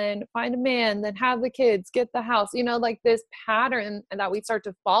job and then find a man, then have the kids, get the house, you know, like this pattern that we start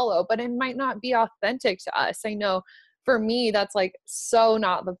to follow, but it might not be authentic to us. I know for me, that's like so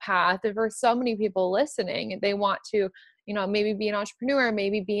not the path. And for so many people listening, they want to, you know, maybe be an entrepreneur,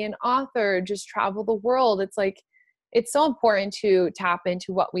 maybe be an author, just travel the world. It's like, it's so important to tap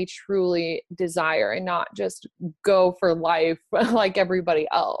into what we truly desire and not just go for life like everybody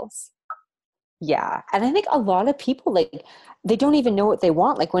else. Yeah. And I think a lot of people, like, they don't even know what they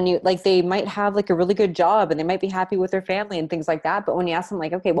want. Like when you, like, they might have like a really good job and they might be happy with their family and things like that. But when you ask them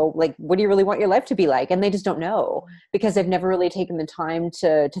like, okay, well, like, what do you really want your life to be like? And they just don't know because they've never really taken the time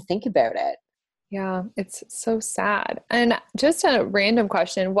to think about it. Yeah, it's so sad. And just a random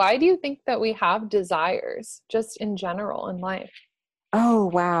question, why do you think that we have desires just in general in life? Oh,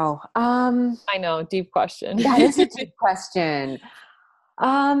 wow. I know, deep question. That is a deep question.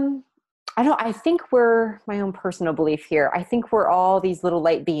 Um, I don't, I think we're my own personal belief here. I think we're all these little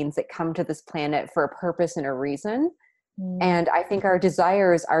light beings that come to this planet for a purpose and a reason. Mm, And I think our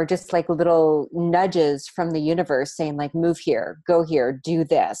desires are just like little nudges from the universe saying like, move here, go here, do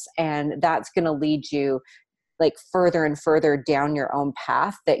this. And that's going to lead you like further and further down your own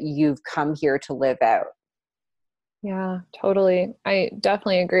path that you've come here to live out. yeah, totally. I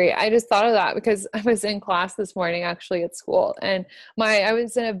definitely agree. I just thought of that because I was in class this morning actually at school and I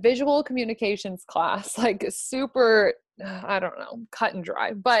was in a visual communications class, like super I don't know, cut and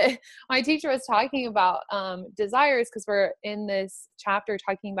dry. But my teacher was talking about desires because we're in this chapter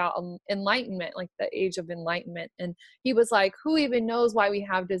talking about enlightenment, like the age of enlightenment. And he was like, who even knows why we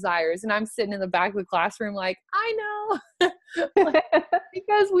have desires? And I'm sitting in the back of the classroom like, I know. Like,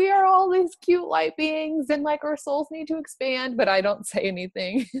 because we are all these cute light beings and like our souls need to expand, but I don't say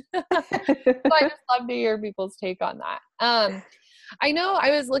anything. So I just love to hear people's take on that. I know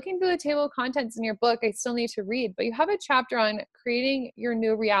I was looking through the table of contents in your book. I still need to read, but you have a chapter on creating your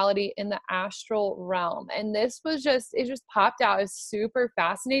new reality in the astral realm. And this was it just popped out as super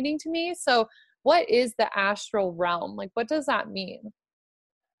fascinating to me. So what is the astral realm? Like, what does that mean?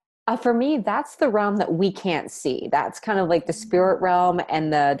 For me, that's the realm that we can't see. That's kind of like the spirit realm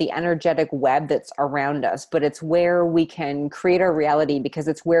and the energetic web that's around us. But it's where we can create our reality because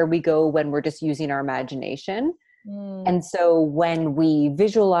it's where we go when we're just using our imagination. Mm, And so when we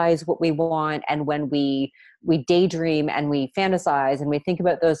visualize what we want and when we daydream and we fantasize and we think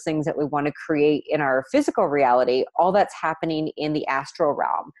about those things that we want to create in our physical reality, all that's happening in the astral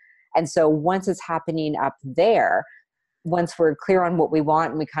realm. And so once it's happening up there, once we're clear on what we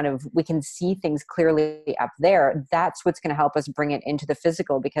want and we can see things clearly up there, that's what's going to help us bring it into the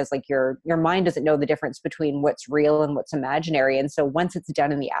physical, because like your mind doesn't know the difference between what's real and what's imaginary. And so once it's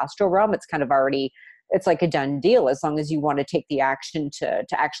done in the astral realm, it's kind of already, it's like a done deal as long as you want to take the action to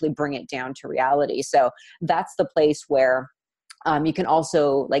actually bring it down to reality. So that's the place where you can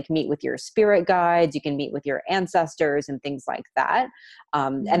also like meet with your spirit guides, you can meet with your ancestors and things like that.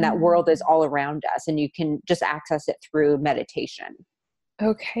 And that world is all around us and you can just access it through meditation.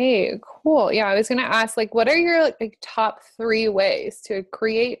 okay, cool. Yeah, I was going to ask, like, what are your like top three ways to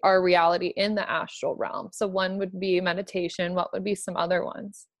create our reality in the astral realm? So one would be meditation. What would be some other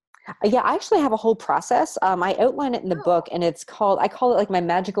ones? Yeah, I actually have a whole process. I outline it in the book, and I call it like my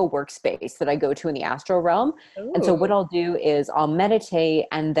magical workspace that I go to in the astral realm. And so what Oh, I'll do is I'll meditate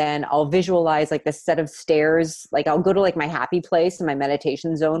and then I'll visualize like this set of stairs. Like I'll go to like my happy place in my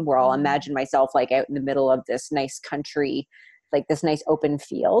meditation zone where I'll ooh. imagine myself like out in the middle of this nice country, like this nice open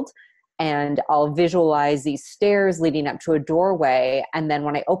field. And I'll visualize these stairs leading up to a doorway. And then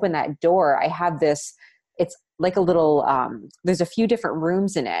when I open that door, I have this, it's like a little there's a few different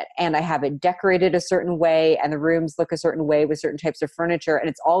rooms in it and I have it decorated a certain way and the rooms look a certain way with certain types of furniture and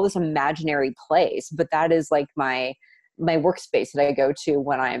it's all this imaginary place, but that is like my workspace that I go to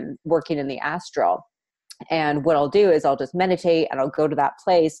when I'm working in the astral. And what I'll do is I'll just meditate and I'll go to that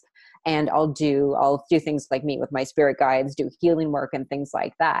place and I'll do things like meet with my spirit guides, do healing work and things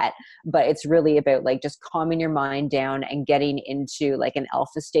like that. But it's really about like just calming your mind down and getting into like an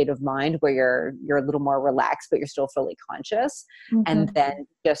alpha state of mind where you're a little more relaxed, but you're still fully conscious. And Mhm. then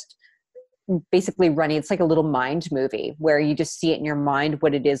just basically running, it's like a little mind movie where you just see it in your mind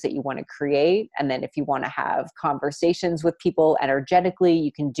what it is that you want to create. And then if you want to have conversations with people energetically,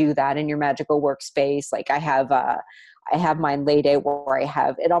 you can do that in your magical workspace. Like I have mine laid out where I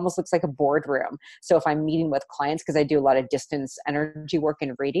have, it almost looks like a boardroom. So if I'm meeting with clients, because I do a lot of distance energy work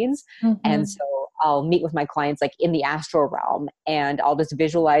and readings, and Mhm. so I'll meet with my clients like in the astral realm and I'll just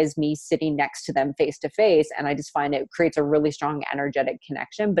visualize me sitting next to them face to face. And I just find it creates a really strong energetic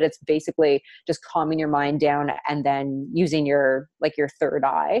connection, but it's basically just calming your mind down and then using your third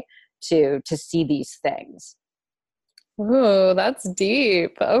eye to see these things. Ooh, that's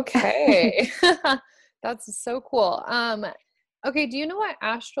deep. Okay. That's so cool. Okay, do you know what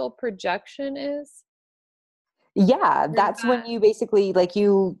astral projection is? Yeah, Heard of that's when that? you basically like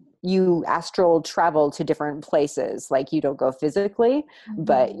you astral travel to different places. Like you don't go physically,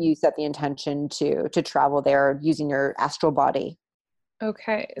 but Mhm. you set the intention to travel there using your astral body.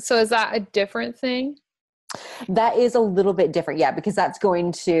 Okay. So is that a different thing? That is a little bit different, yeah, because that's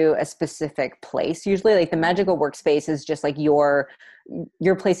going to a specific place. Usually, like the magical workspace is just like your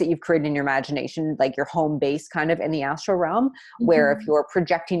place that you've created in your imagination, like your home base kind of in the astral realm, where if Mhm. you're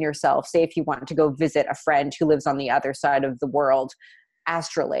projecting yourself, say if you want to go visit a friend who lives on the other side of the world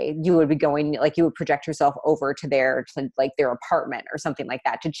astrally, you would be going like you would project yourself over to like their apartment or something like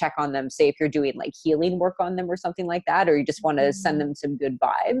that to check on them, say if you're doing like healing work on them or something like that, or you just want to send Mhm. them some good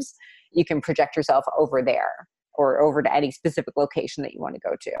vibes, you can project yourself over there or over to any specific location that you want to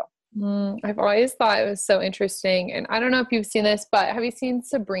go to. I've always thought it was so interesting. And I don't know if you've seen this, but have you seen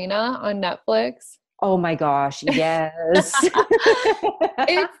Sabrina on Netflix? Oh my gosh, yes.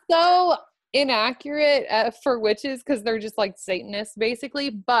 It's so inaccurate for witches because they're just like Satanists basically.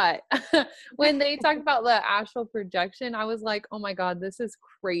 But when they talked about the astral projection, I was like, oh my God, this is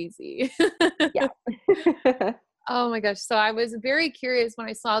crazy. Yeah. Oh my gosh. So I was very curious when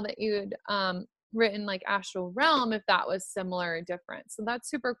I saw that you'd written like astral realm, if that was similar or different. So that's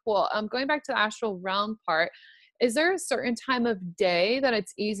super cool. Going back to the astral realm part, is there a certain time of day that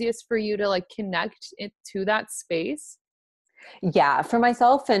it's easiest for you to like connect it to that space? Yeah, for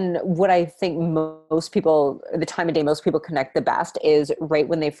myself, and what I think most people, the time of day most people connect the best is right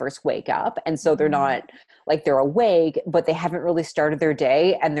when they first wake up. And so they're Mhm. not like they're awake, but they haven't really started their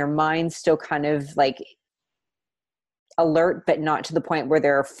day and their mind's still kind of like alert, but not to the point where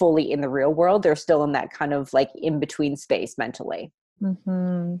they're fully in the real world. They're still in that kind of like in between space mentally.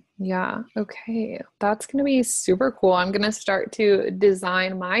 Yeah. Okay. That's going to be super cool. I'm going to start to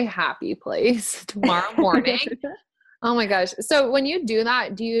design my happy place tomorrow morning. Oh my gosh. So when you do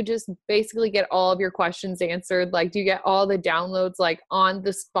that, do you just basically get all of your questions answered? Like, do you get all the downloads like on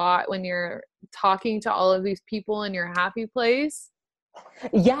the spot when you're talking to all of these people in your happy place?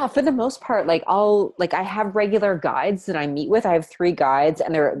 Yeah, for the most part, I have regular guides that I meet with. I have three guides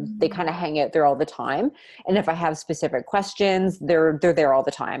and they kind Mm. of hang out there all the time. And if I have specific questions, they're there all the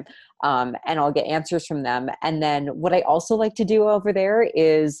time. And I'll get answers from them. And then what I also like to do over there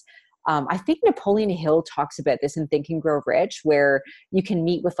is I think Napoleon Hill talks about this in Think and Grow Rich, where you can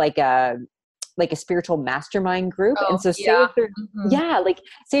meet with like a spiritual mastermind group. And Oh, so say yeah. if they're, Mhm. yeah, like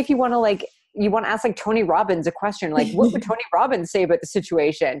say if you want to ask like Tony Robbins a question, like what would Tony Robbins say about the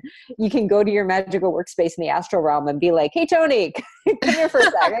situation? You can go to your magical workspace in the astral realm and be like, hey, Tony, come here for a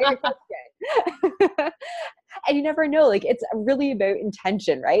sec. I got a question. And you never know, like it's really about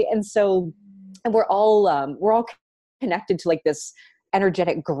intention. Right. And so, and we're all connected to like this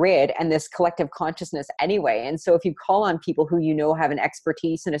energetic grid and this collective consciousness anyway. And so if you call on people who you know have an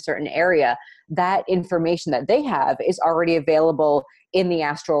expertise in a certain area, that information that they have is already available in the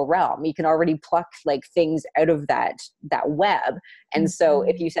astral realm. You can already pluck like things out of that web. And so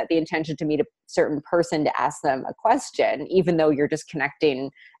if Mhm. you set the intention to meet a certain person to ask them a question, even though you're just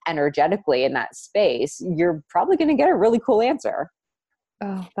connecting energetically in that space, you're probably going to get a really cool answer.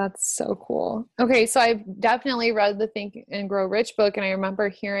 Oh, that's so cool. Okay, so I've definitely read the Think and Grow Rich book, and I remember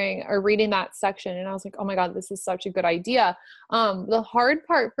hearing or reading that section, and I was like, "Oh my God, this is such a good idea." The hard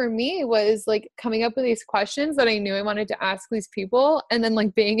part for me was like coming up with these questions that I knew I wanted to ask these people, and then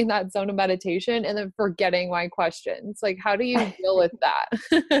like being in that zone of meditation, and then forgetting my questions. Like, how do you deal with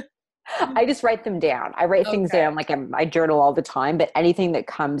that? I just write them down. I write things Okay. down like I journal all the time, but anything that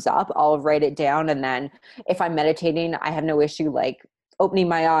comes up, I'll write it down. And then if I'm meditating, I have no issue like opening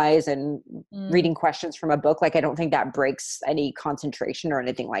my eyes and Mm, reading questions from a book. Like I don't think that breaks any concentration or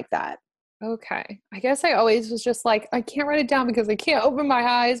anything like that. okay. I guess I always was just like, I can't write it down because I can't open my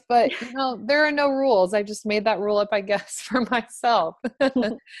eyes, but there are no rules. I just made that rule up, I guess, for myself.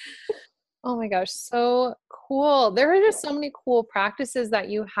 Oh my gosh, so cool. There are just so many cool practices that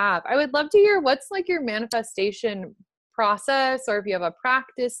you have. I would love to hear what's like your manifestation process or if you have a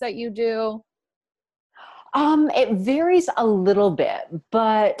practice that you do. It varies a little bit,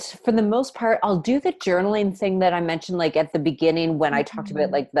 but for the most part, I'll do the journaling thing that I mentioned like at the beginning when I talked about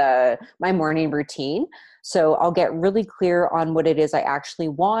Mhm. like my morning routine. So I'll get really clear on what it is I actually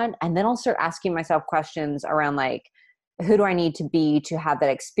want, and then I'll start asking myself questions around like who do I need to be to have that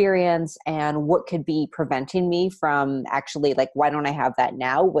experience and what could be preventing me from actually like why don't I have that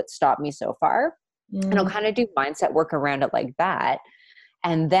now? What stopped me so far? And I'll Mm, kind of do mindset work around it like that.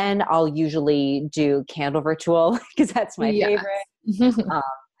 And then I'll usually do candle ritual because that's my yes. favorite. Um,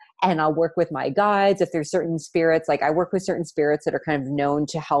 and I'll work with my guides. If there's certain spirits, like I work with certain spirits that are kind of known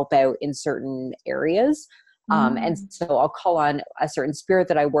to help out in certain areas. And Mm, so I'll call on a certain spirit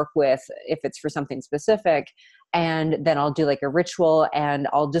that I work with if it's for something specific. And then I'll do like a ritual and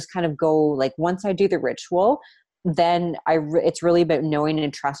I'll just kind of go like once I do the ritual, then it's really about knowing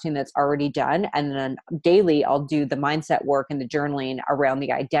and trusting that's already done. And then daily I'll do the mindset work and the journaling around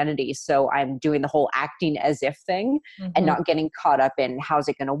the identity. So I'm doing the whole acting as if thing and mhm. not getting caught up in how's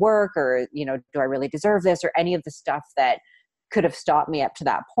it going to work or, do I really deserve this or any of the stuff that could have stopped me up to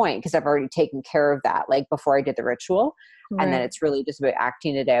that point because I've already taken care of that like before I did the ritual. And then Right. it's really just about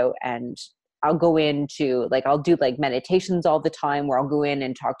acting it out. And I'll go into like I'll do like meditations all the time where I'll go in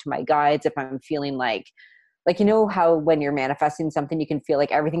and talk to my guides if I'm feeling like how when you're manifesting something you can feel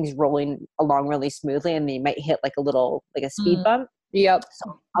like everything's rolling along really smoothly and then you might hit like a little like a speed Mm, bump. yep.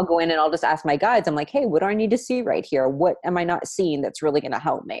 So I'll go in and I'll just ask my guides, I'm like, hey, what do I need to see right here? What am I not seeing that's really going to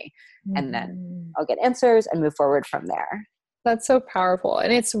help me? And then Mhm. I'll get answers and move forward from there. That's so powerful.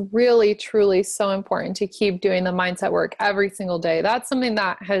 And it's really, truly so important to keep doing the mindset work every single day. That's something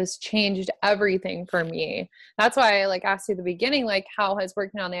that has changed everything for me. That's why I like asked you at the beginning, like how has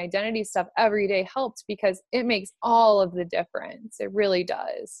working on the identity stuff every day helped because it makes all of the difference. It really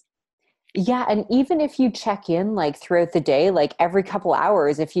does. Yeah. And even if you check in like throughout the day, like every couple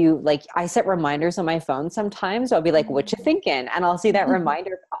hours, if you like, I set reminders on my phone sometimes, I'll be like, what you thinking? And I'll see that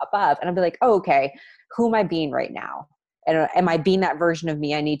reminder pop up and I'll be like, oh, okay, who am I being right now? And am I being that version of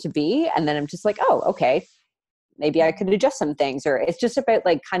me I need to be? And then I'm just like, oh, okay, maybe I could adjust some things. Or it's just about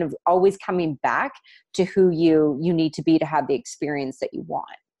like kind of always coming back to who you need to be to have the experience that you want.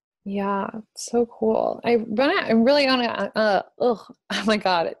 Yeah, so cool. I'm really on oh my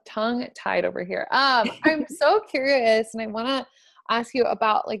God, tongue tied over here. I'm so curious and I want to ask you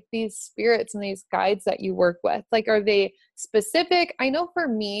about like these spirits and these guides that you work with. Like, are they specific? I know for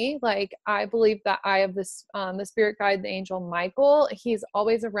me, like, I believe that I have this, the spirit guide, the angel Michael. He's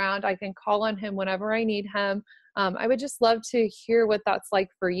always around. I can call on him whenever I need him. I would just love to hear what that's like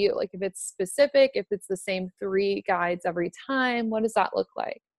for you. Like, if it's specific, if it's the same three guides every time, what does that look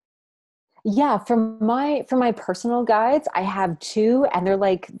like? Yeah, for my personal guides, I have two, and they're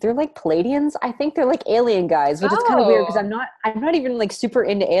like Palladians. I think they're like alien guys, which is kind of weird because Oh, I'm not even like super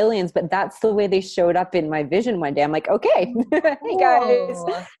into aliens, but that's the way they showed up in my vision one day. I'm like, okay, hey guys.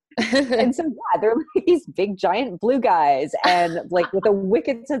 cool. And so yeah, they're like these big giant blue guys and like with a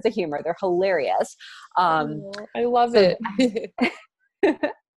wicked sense of humor. They're hilarious. Um, Oh, I love so it.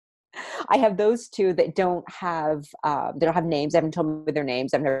 I have those two that they don't have names. They haven't told me their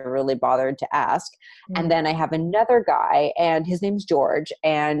names. I've never really bothered to ask. And Mm. then I have another guy, and his name's George,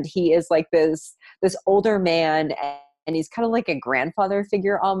 and he is like this older man, and he's kind of like a grandfather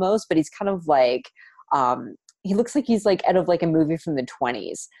figure almost, but he's kind of like he looks like he's like out of like a movie from the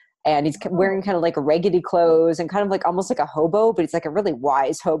 20s. And he's Oh. wearing kind of like raggedy clothes and kind of like almost like a hobo, but he's like a really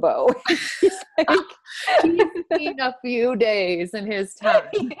wise hobo. He's like He's seen a few days in his time.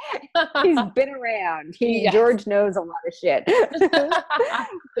 he's been around. Yes. George knows a lot of shit.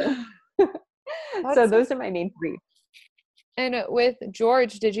 So That's so, those are my main three. and with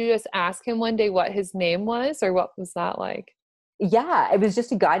George, did you just ask him one day what his name was, or what was that like? Yeah, it was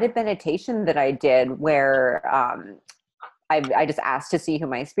just a guided meditation that I did where I just asked to see who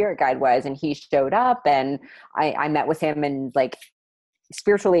my spirit guide was, and he showed up, and I met with him and like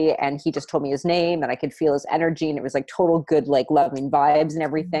spiritually, and he just told me his name, and I could feel his energy, and it was like total good, like loving vibes and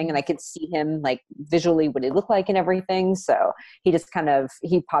everything, and I could see him like visually what he looked like and everything. So he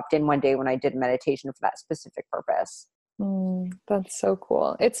popped in one day when I did meditation for that specific purpose. That's so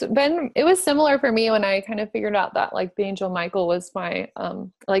cool. It was similar for me when I kind of figured out that like the angel Michael was my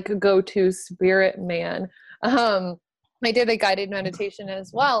like a go-to spirit man. Um I did a guided meditation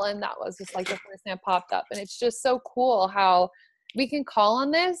as well, and that was just like the first thing that popped up. And it's just so cool how we can call on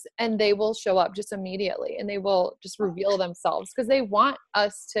this and they will show up just immediately, and they will just reveal themselves because they want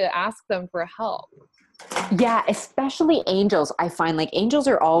us to ask them for help. Yeah, especially angels. I find like angels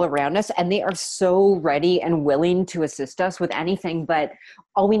are all around us and they are so ready and willing to assist us with anything, but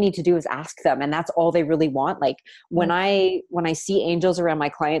all we need to do is ask them, and that's all they really want. Like when I see angels around my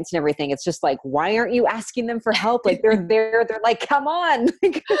clients and everything, it's just like, why aren't you asking them for help? Like they're there, they're like, come on.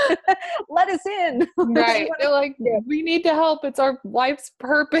 Like, let us in. What do you Right. want They're us like, to we need to help. It's our life's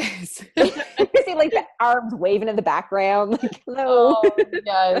purpose. do? You see like the arms waving in the background, like, hello. Oh,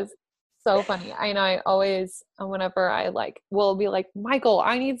 yes. So funny. I know I always, whenever I like, will be like, Michael,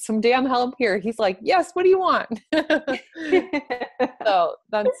 I need some damn help here. He's like, yes, what do you want? So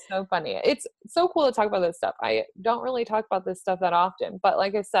that's so funny. It's so cool to talk about this stuff. I don't really talk about this stuff that often, but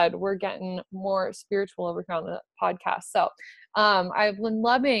like I said, we're getting more spiritual over here on the podcast. So I've been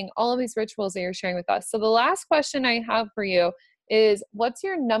loving all of these rituals that you're sharing with us. So the last question I have for you is, what's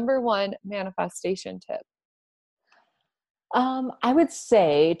your number one manifestation tip? I would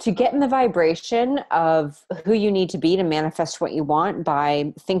say to get in the vibration of who you need to be to manifest what you want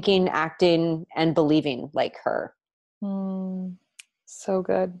by thinking, acting, and believing like her. Mm, so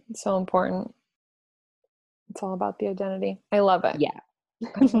good. So important. It's all about the identity. I love it. Yeah.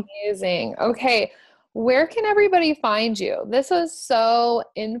 Amazing. Okay. Where can everybody find you? This was so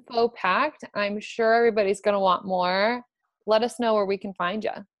info packed. I'm sure everybody's going to want more. Let us know where we can find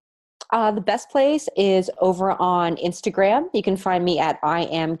you. The best place is over on Instagram. You can find me at I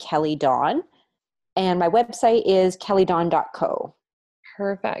am Kelly Dawn. And my website is kellydawn.co.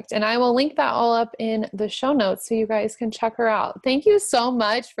 Perfect. And I will link that all up in the show notes so you guys can check her out. Thank you so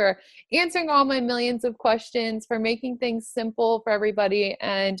much for answering all my millions of questions, for making things simple for everybody.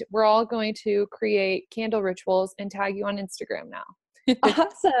 And we're all going to create candle rituals and tag you on Instagram now.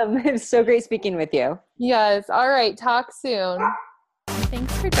 Awesome. It was so great speaking with you. Yes. All right. Talk soon.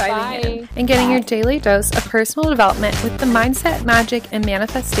 Thanks for diving in Bye. and getting your daily dose of personal development with the Mindset, Magic, and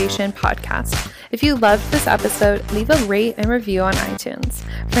Manifestation podcast. If you loved this episode, leave a rate and review on iTunes.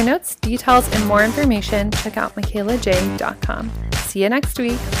 For notes, details, and more information, check out michaelaj.com. See you next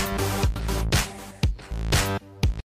week.